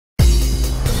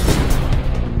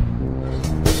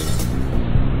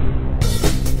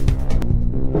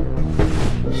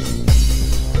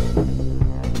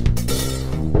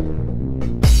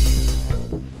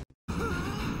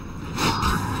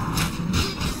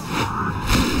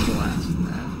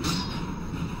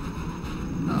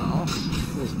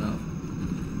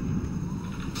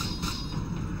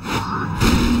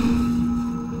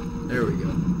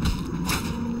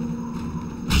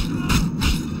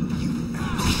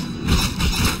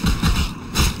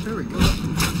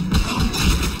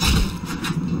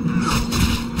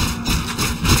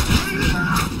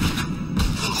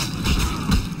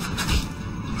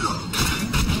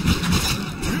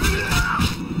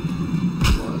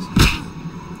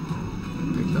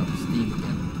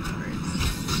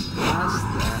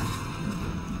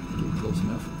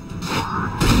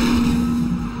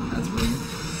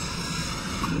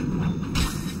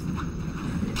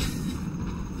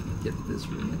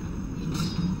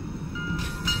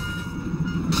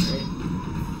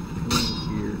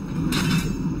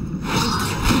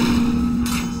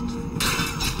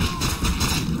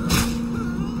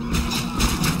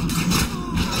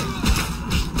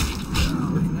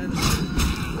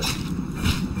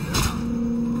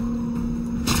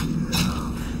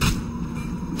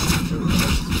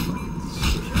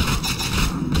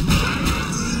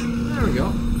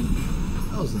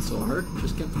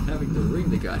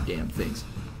Goddamn things.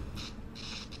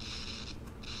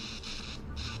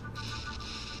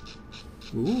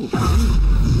 Ooh. Look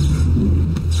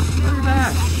at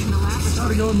that! How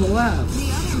to go in the lab.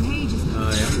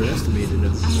 I underestimated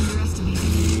him.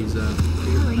 He's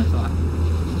bigger than I thought.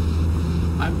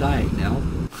 I'm dying now.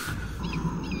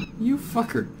 You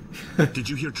fucker. Did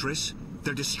you hear Triss?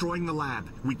 They're destroying the lab.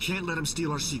 We can't let them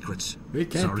steal our secrets. We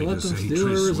can't let them steal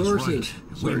our resources.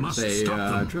 We must stop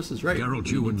them. Triss is right. Geralt,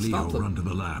 you and Leo run to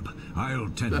the lab. I'll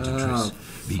tend to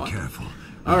Triss. Be careful.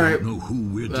 All right. Know who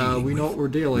we're dealing we know what we're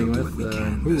dealing with.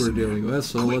 Who we're dealing with.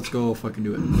 So let's go fucking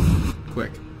do it.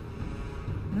 Quick.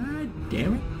 God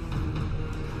damn it.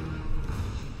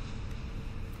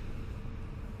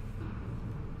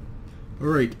 All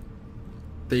right.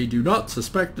 They do not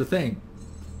suspect a thing.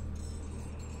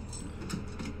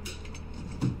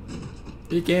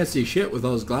 You can't see shit with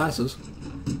those glasses.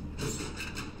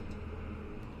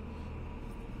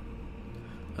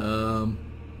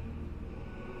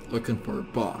 Looking for a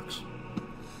box.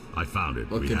 I found it.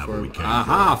 Looking we have for what we can.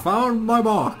 Aha! Found my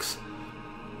box.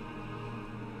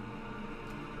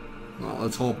 Well,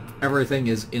 let's hope everything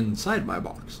is inside my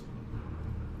box.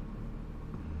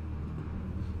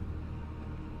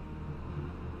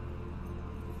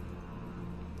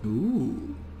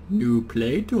 Ooh, new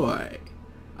play toy.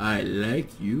 I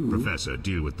like you. Professor,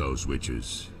 deal with those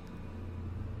witches.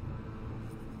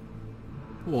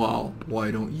 Well,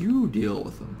 why don't you deal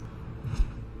with them?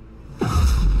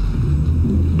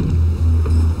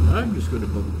 I'm just going to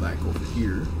bubble back over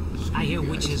here. I hear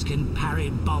witches can parry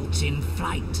bolts in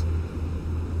flight.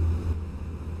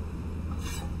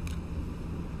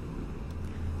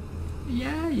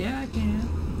 Yeah, I can.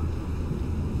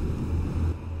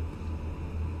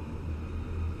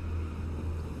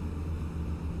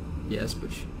 Yes, but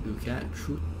you can't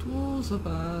shoot two of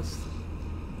us.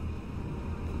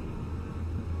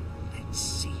 Let's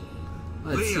see.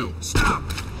 Let's Leo, see. stop!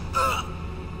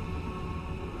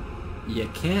 You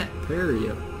can't parry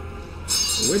it.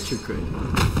 A witcher could.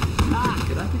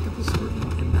 Could I pick up a sword?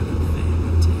 Another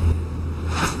fairy tale.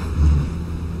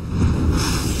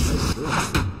 Nice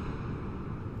throw.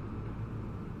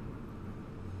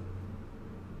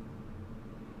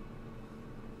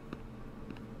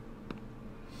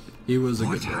 He was a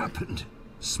What good guy. happened?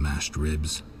 Smashed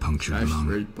ribs, punctured Smashed lung.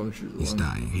 rib, punctured He's lung.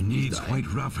 dying. He needs dying.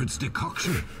 White Rufford's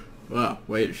decoction. Wow,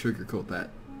 way to sugarcoat that.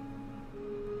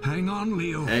 Hang on,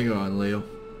 Leo. Hang on, Leo.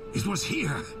 It was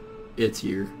here. It's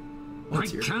here. What's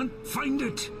I here? can't find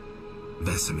it.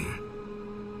 Vesemir.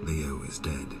 Leo is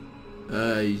dead.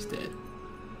 He's dead.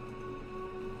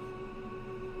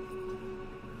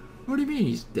 What do you mean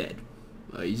he's dead?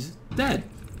 He's dead.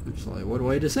 There's only one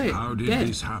way to say it. How did dead.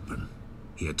 this happen?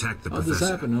 He attacked the How'd professor. this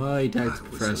happen? Oh, he attacked the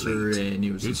That was professor late. and he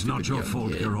was a It's not stupid your young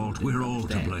fault, kid. Geralt. Didn't We're all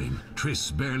to understand. blame.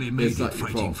 Triss barely made It's it not your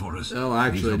fighting fault. for us. Oh,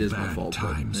 actually, These it are is my bad fault,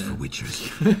 but, times eh. for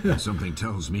witches. Something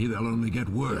tells me they'll only get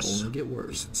worse. It'll only get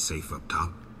worse. Is it safe up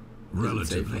top?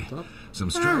 Relatively. Safe up top?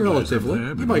 Some stragglers up relatively. there,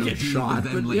 You but might we'll get deal shot, with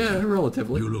them but later. yeah,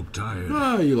 relatively. You look tired.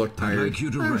 Oh, you look tired. I'd like you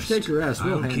to Why don't rest. take your rest.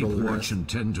 We'll I'll handle keep the watch rest. and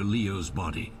tend to Leo's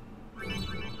body.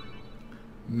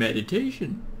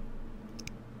 Meditation.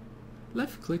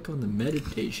 Left click on the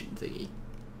meditation thingy.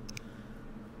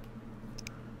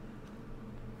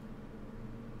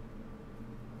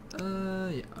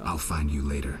 Yeah. I'll find you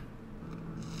later.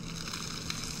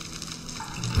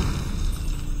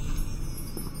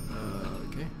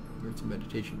 Okay. Where's the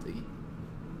meditation thingy?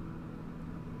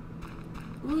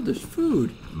 Oh, there's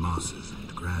food. Mosses and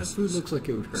That grasses. food looks like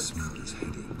it would The hurt. smell is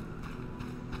heady.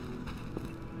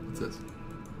 What's this?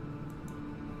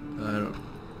 I don't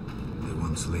know. They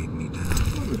once laid me down.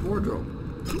 Oh, there's wardrobe.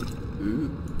 Ooh,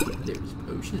 there's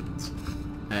potions.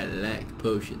 I like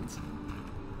potions.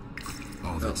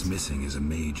 All that's missing is a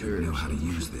mage who know how to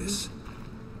use this.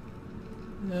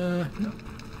 No.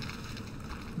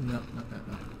 No.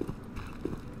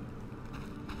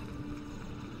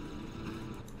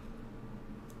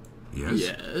 Yes?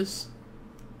 Yes.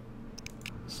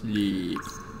 Sleep.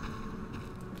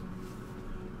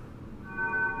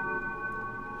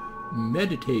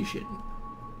 Meditation.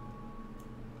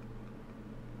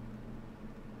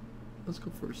 Let's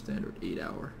go for a standard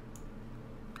 8-hour.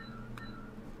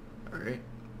 Alright.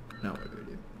 Now what do I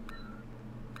do?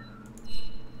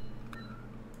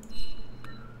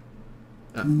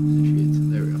 Ah,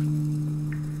 there we go.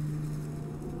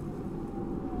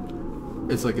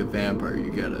 It's like a vampire,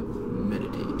 you gotta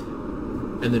meditate.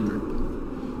 And then drink.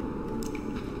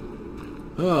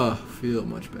 Oh, feel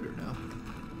much better now.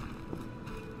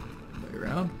 Way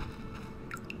around.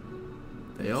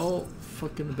 They all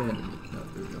fucking abandoned me. No,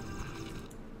 there we go.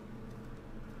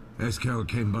 Eskel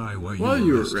came by while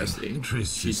You were resting. resting.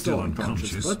 Triss She's is still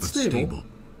unconscious, but stable.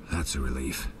 That's a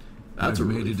relief. That's I've a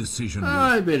made a relief. decision.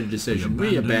 I made a decision.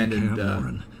 We abandoned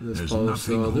this There's post,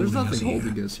 so nothing there's holding nothing us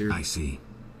holding here. us here. I see.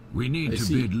 We need I to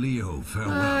see. bid Leo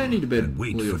farewell. I need to bid and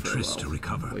wait Leo for Triss farewell. to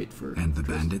recover. Wait for And the Triss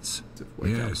bandits? to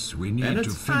wake up. Yes, we need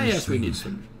Bandits? to finish Yes, we need things.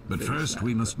 to But finish first, that.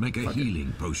 we must make a Fuck it.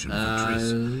 healing potion for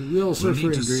Triss. We'll We search for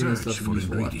need to ingredients. search Nothing for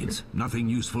useful left ingredients. Nothing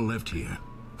useful left here.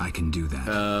 I can do that.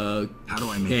 here. How do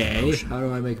I make the Okay, potion? how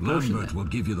do I make a potion Lambert then? will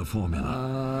give you the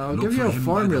formula. I'll Look give you for a him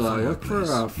by the formula. Look for a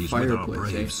fireplace. He's with our fireplace,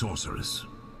 brave eh? sorceress.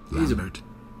 He's a- Lambert?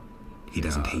 He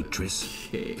doesn't hate Triss?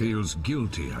 Okay, Feels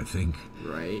guilty, I think.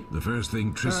 right. The first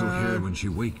thing Triss will hear when she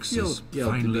wakes Feels is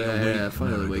guilty. finally Yeah, awake,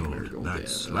 finally awake, Marigold. Marigold.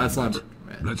 That's Yeah, that's Lambert.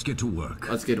 Lambert. Let's get to work.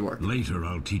 Let's get to work. Later,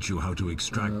 I'll teach you how to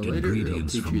extract Later,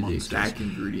 ingredients I'll teach from you the monsters. exact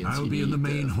ingredients I'll you be in the need,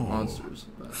 main for hall. monsters.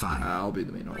 But Fine. I'll be in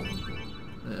the main hall.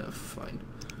 Yeah, fine.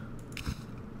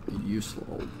 You useful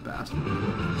old bastard.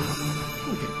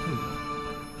 Okay.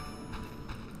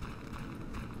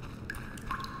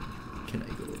 Can I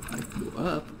go? I can go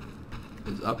up.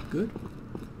 Is up good?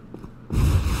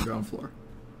 Ground floor.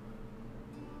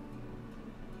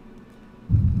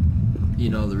 You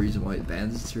know the reason why the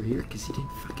bandits are here? Because he didn't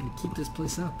fucking keep this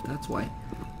place up. That's why.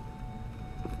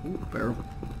 Ooh, barrel.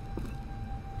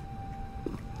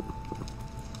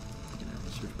 Can I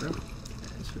search barrel?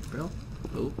 Can I search barrel?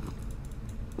 Oh.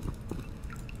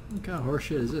 What kind of horse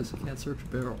shit is this? I can't search a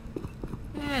barrel.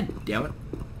 Eh, damn it.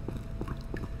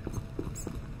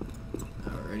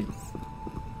 Alrighty.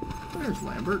 There's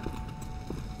Lambert.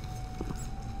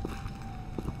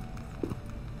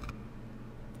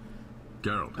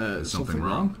 Geralt, is something something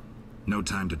wrong? No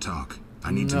time to talk.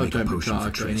 I need to No make a time to potion for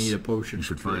talk. I need a Triss. potion. You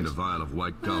should for find a Triss. vial of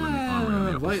white gall in the armory on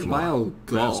the upper White floor. vial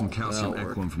Grab gall. some calcium That'll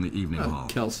work. equum from the evening hall.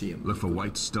 Calcium. Look for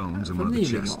white stones in From one of the the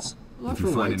evening chests. hall. Look If you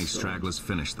for find white any stones. stragglers,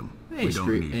 finish them. Any We don't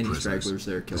need any prisoners. stragglers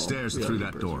there, kill The stairs them. are through We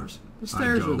that don't need door. prisoners. The I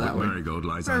stairs go, are that but way. Marigold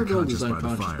lies Marigold is unconscious by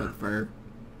the unconscious by fire. the fire.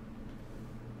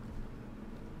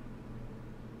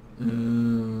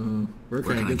 Where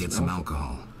Where can I get some some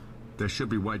alcohol? There should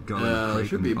be white gall in there a crate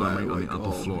should in be the armory on white the upper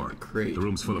gall in floor. the crate The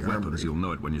room's full in of the weapons. armory. You'll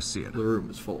know it when you see it. The room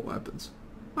is full of weapons.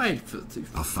 Wait,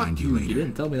 I'll fuck find you you. later. You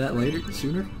didn't tell me that later,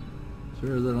 sooner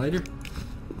than later.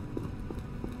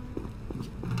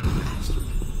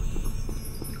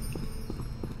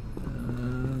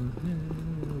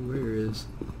 Where is?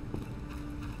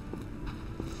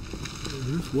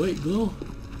 There's white gall.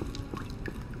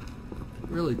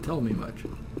 Really tell me much.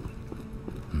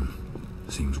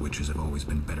 Seems witches have always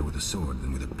been better with a sword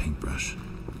than with a paintbrush.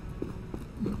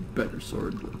 Better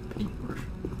sword than a paintbrush.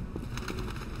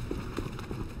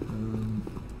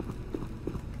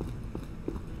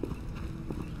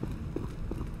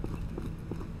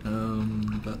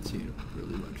 Not seeing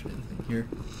really much anything here.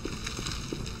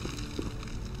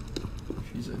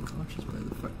 She's unconscious by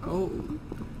the fire. Oh!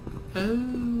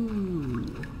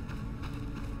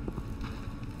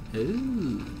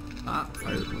 Ah,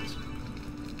 fireplace.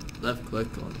 Left click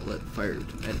on let fire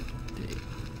to meditate.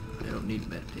 I don't need to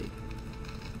meditate.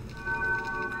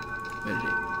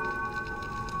 Meditate.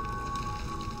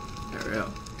 There we go.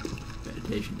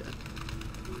 Meditation done.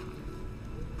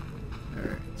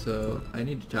 Alright, so I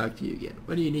need to talk to you again.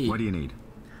 What do you need? What do you need?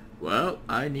 Well,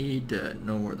 I need to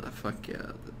know where the fuck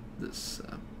this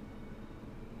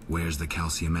Where's the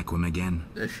calcium equum again?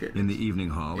 this shit In the is. evening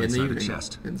hall, In the inside a evening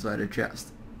chest. hall, inside a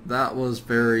chest. That was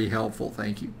very helpful,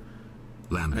 thank you.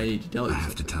 Lambert, I need to tell you I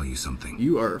have to something. tell you something.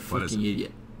 You are a What is fucking it?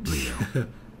 idiot. Leo.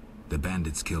 The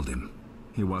bandits killed him.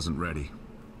 He wasn't ready.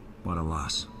 What a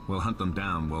loss. We'll hunt them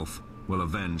down, Wolf. We'll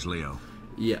avenge Leo.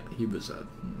 Yeah, he was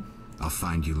I'll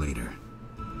find you later.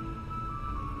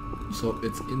 so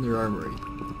it's in their armory,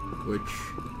 which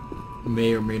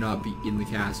may or may not be in the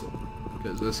castle,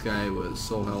 because this guy was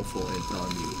so helpful in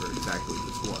telling me where exactly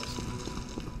this was.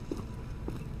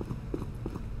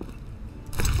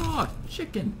 Oh,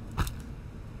 chicken!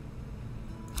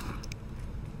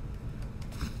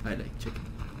 I like chicken.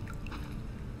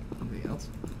 Anything else?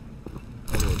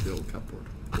 Oh, the old cupboard.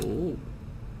 Oh,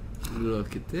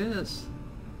 look at this.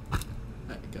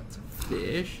 I got some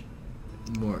fish,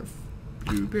 more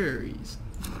blueberries,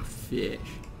 more fish.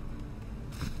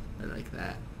 I like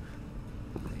that.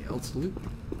 Anything else? Loot.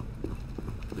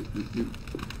 Loot, loot, loot.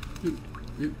 Loot,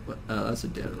 loot. What? Oh, that's a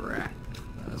dead rat.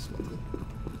 That's lovely.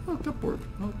 Oh, cupboard.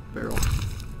 Oh, barrel.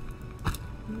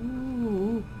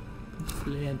 Ooh,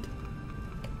 flint.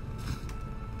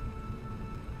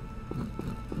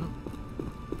 No.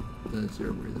 Is there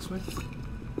a way this way?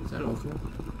 Is that alcohol?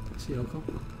 See alcohol?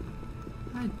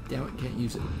 God damn it, can't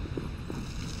use it.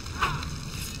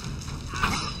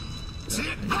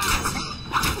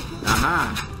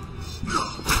 Aha!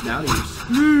 Now you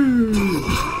screw!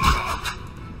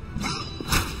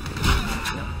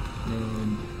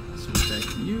 And switch back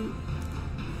to you.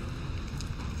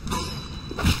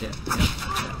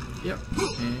 Yep.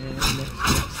 And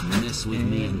next. Mess with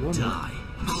me and die.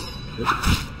 Yep.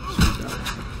 Sweet out.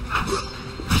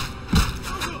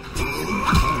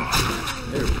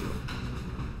 There we go.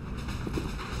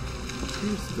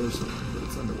 Here's the door somewhere, but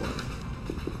it's underwater.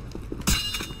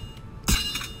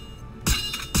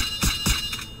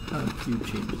 A few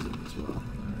changes in as well.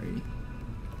 Alrighty.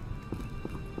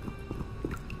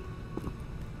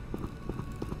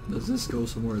 Does this go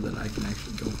somewhere that I can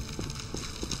actually go?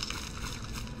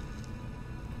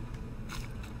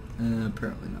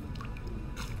 Apparently not.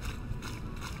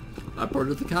 That part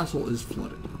of the castle is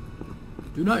flooded.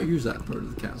 Do not use that part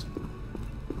of the castle.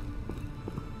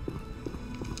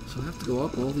 So I have to go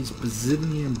up all these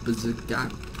bazillion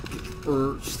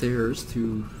stairs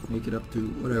to make it up to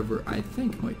whatever I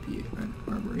think might be an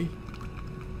armory.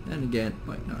 And again,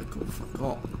 might not go fuck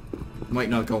all. Might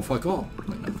not go fuck all.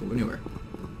 Might not go anywhere.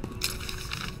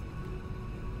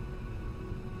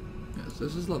 Yes,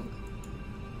 this is lovely.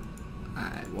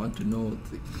 I want to know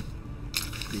the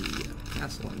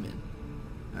castle I'm in.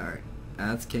 Alright,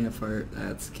 that's campfire,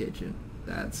 that's kitchen,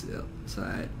 that's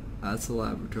outside, that's the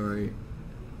laboratory.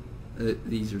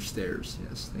 These are stairs,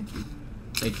 yes, thank you.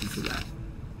 Thank you for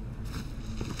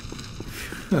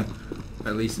that.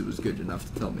 At least it was good enough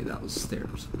to tell me that was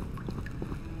stairs.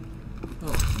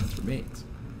 Oh, that's remains.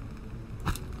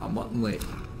 A mutton leg.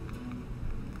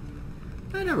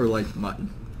 I never liked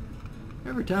mutton.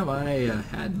 Every time I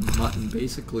had mutton,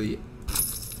 basically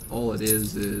all it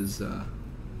is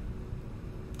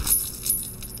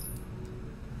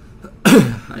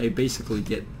I basically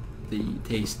get the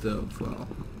taste of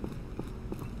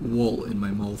wool in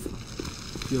my mouth.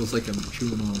 Feels like I'm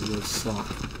chewing on a little sock.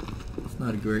 It's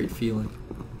not a great feeling.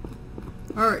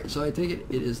 Alright, so I take it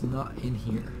is not in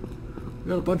here. We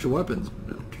got a bunch of weapons,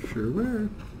 but not sure where.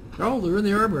 Oh, they're in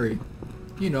the armory.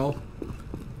 You know.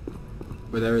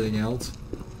 With everything else.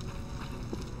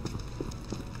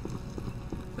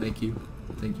 Thank you.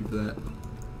 Thank you for that.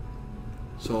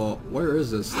 So, where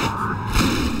is this stuff?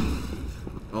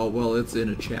 Oh, well, it's in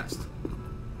a chest.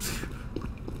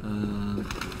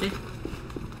 Okay.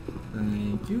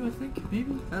 Thank you, I think,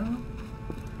 maybe? I don't know.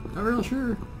 Not real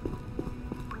sure.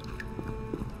 Could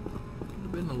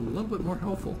have been a little bit more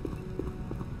helpful.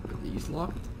 Are these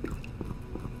locked?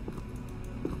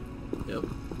 Yep.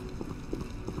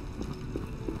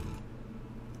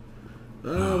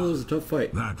 That was a tough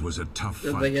fight. That was a tough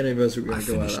Didn't fight. think any of us were going I to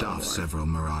go out finished off alive. several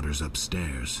marauders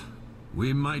upstairs.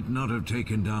 We might not have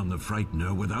taken down the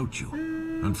Frightener without you.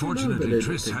 Unfortunately, but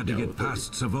Triss take had to down get with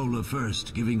past Savola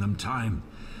first, giving them time.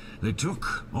 They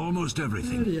took almost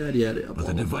everything. Yada, But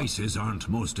the devices aren't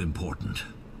most important.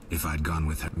 If I'd gone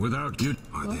with her, Without you,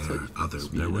 are Well, there that's other?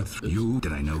 speed there were up. you.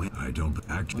 Did I know it? I don't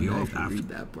actually I all actually after. read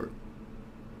that part.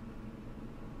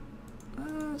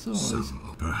 So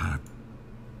Some. Perhaps.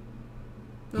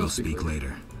 We'll speak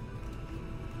later.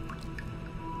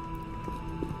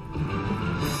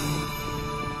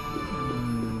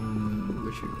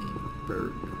 What's your name?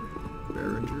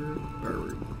 Behringer?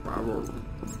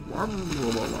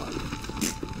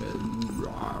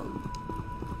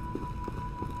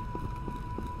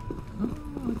 Oh,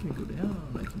 I can go down,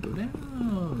 I can go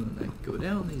down, I can go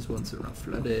down. These ones are not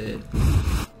flooded.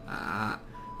 Ah,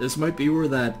 this might be where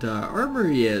that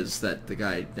armory is that the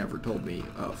guy never told me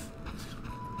of.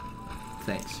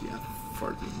 Thanks, you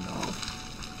fucking knob.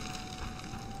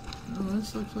 Oh,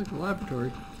 this looks like a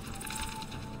laboratory.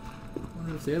 I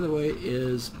wonder if the other way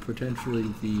is potentially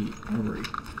the armory.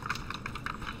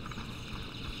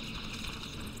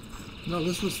 No,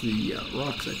 this was the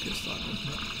rocks I pissed on,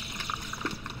 wasn't it?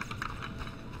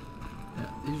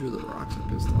 Yeah, these are the rocks I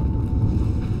pissed on.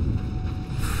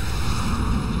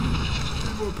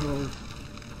 More power.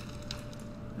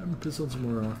 I'm gonna piss on some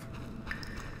more rock.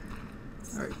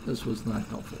 Alright, this was not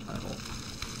helpful at all.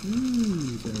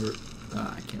 Ooh, never.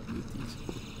 Ah, I can't loot these.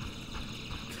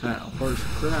 What kind of horse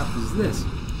crap is this?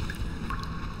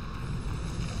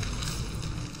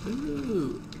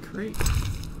 Ooh, a crate.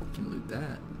 I can loot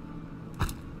that.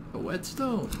 A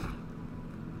whetstone.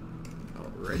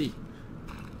 Alrighty.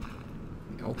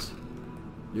 Anything else?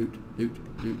 Loot, loot,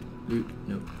 loot, loot.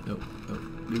 No, no, no,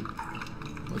 loot.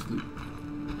 Let's loot.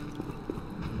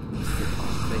 Let's get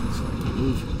off things so I can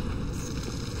move.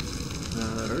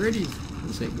 Alrighty.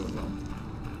 This ain't going well.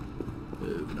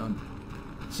 Moving on.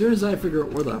 As soon as I figure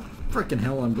out where the frickin'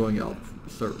 hell I'm going, I'll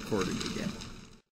start recording again.